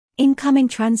Incoming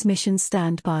transmission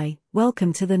standby.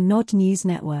 Welcome to the Nod News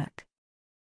Network.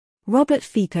 Robert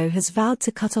Fico has vowed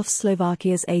to cut off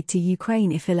Slovakia's aid to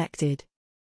Ukraine if elected.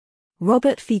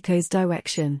 Robert Fico's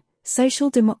direction, Social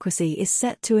Democracy, is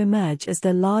set to emerge as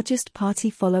the largest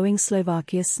party following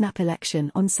Slovakia's snap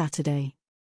election on Saturday.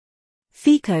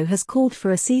 Fico has called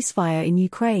for a ceasefire in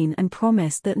Ukraine and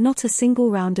promised that not a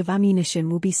single round of ammunition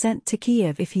will be sent to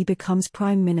Kiev if he becomes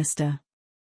prime minister.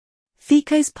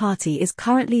 Fico's party is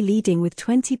currently leading with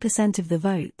 20% of the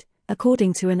vote,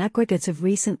 according to an aggregate of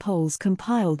recent polls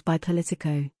compiled by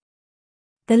Politico.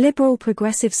 The Liberal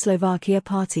Progressive Slovakia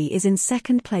Party is in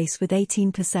second place with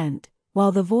 18%,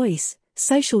 while the Voice,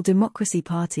 Social Democracy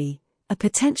Party, a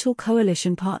potential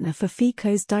coalition partner for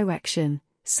Fico's direction,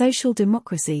 Social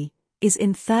Democracy, is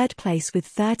in third place with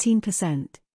 13%.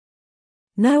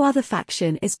 No other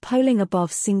faction is polling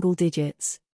above single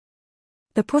digits.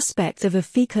 The prospect of a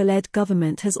Fico-led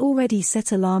government has already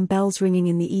set alarm bells ringing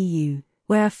in the EU,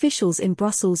 where officials in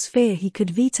Brussels fear he could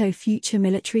veto future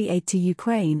military aid to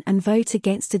Ukraine and vote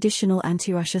against additional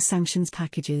anti-Russia sanctions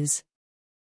packages.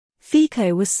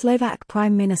 Fico was Slovak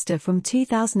Prime Minister from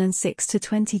 2006 to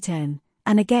 2010,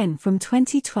 and again from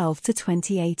 2012 to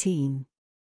 2018.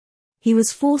 He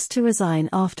was forced to resign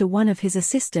after one of his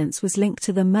assistants was linked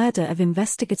to the murder of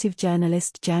investigative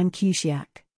journalist Jan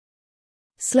Kuciak.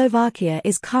 Slovakia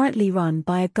is currently run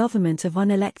by a government of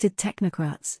unelected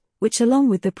technocrats, which along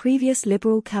with the previous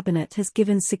Liberal cabinet has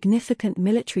given significant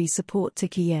military support to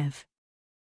Kiev.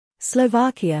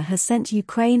 Slovakia has sent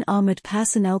Ukraine armored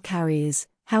personnel carriers,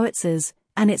 howitzers,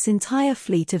 and its entire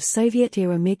fleet of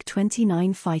Soviet-era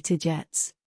MiG-29 fighter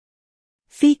jets.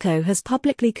 Fico has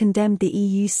publicly condemned the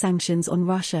EU's sanctions on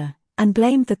Russia, and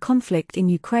blamed the conflict in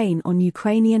Ukraine on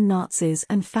Ukrainian Nazis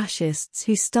and fascists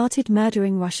who started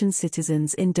murdering Russian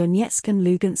citizens in Donetsk and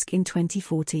Lugansk in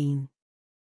 2014.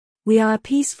 "We are a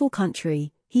peaceful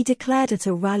country," he declared at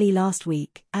a rally last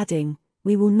week, adding,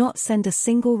 "We will not send a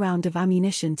single round of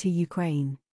ammunition to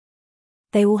Ukraine.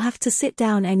 They will have to sit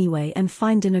down anyway and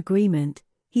find an agreement,"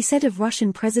 he said of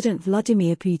Russian President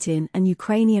Vladimir Putin and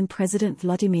Ukrainian President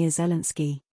Volodymyr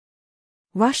Zelensky.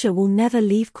 Russia will never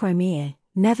leave Crimea,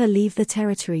 never leave the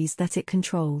territories that it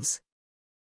controls.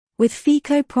 With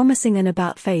Fico promising an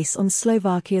about-face on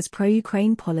Slovakia's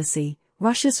pro-Ukraine policy,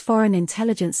 Russia's Foreign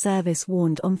Intelligence Service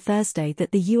warned on Thursday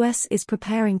that the US is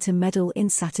preparing to meddle in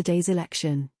Saturday's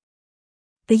election.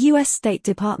 The US State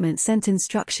Department sent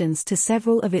instructions to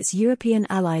several of its European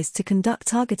allies to conduct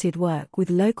targeted work with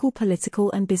local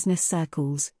political and business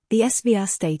circles, the SVR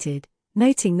stated,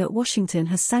 noting that Washington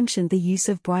has sanctioned the use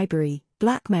of bribery,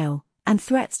 blackmail, and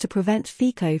threats to prevent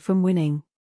Fico from winning.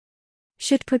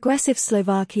 Should progressive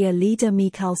Slovakia leader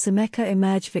Michal Semeka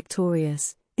emerge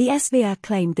victorious, the SVR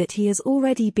claimed that he has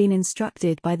already been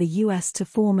instructed by the US to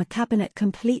form a cabinet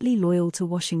completely loyal to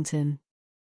Washington.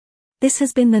 This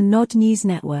has been the Nod News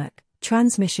Network,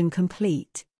 transmission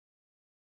complete.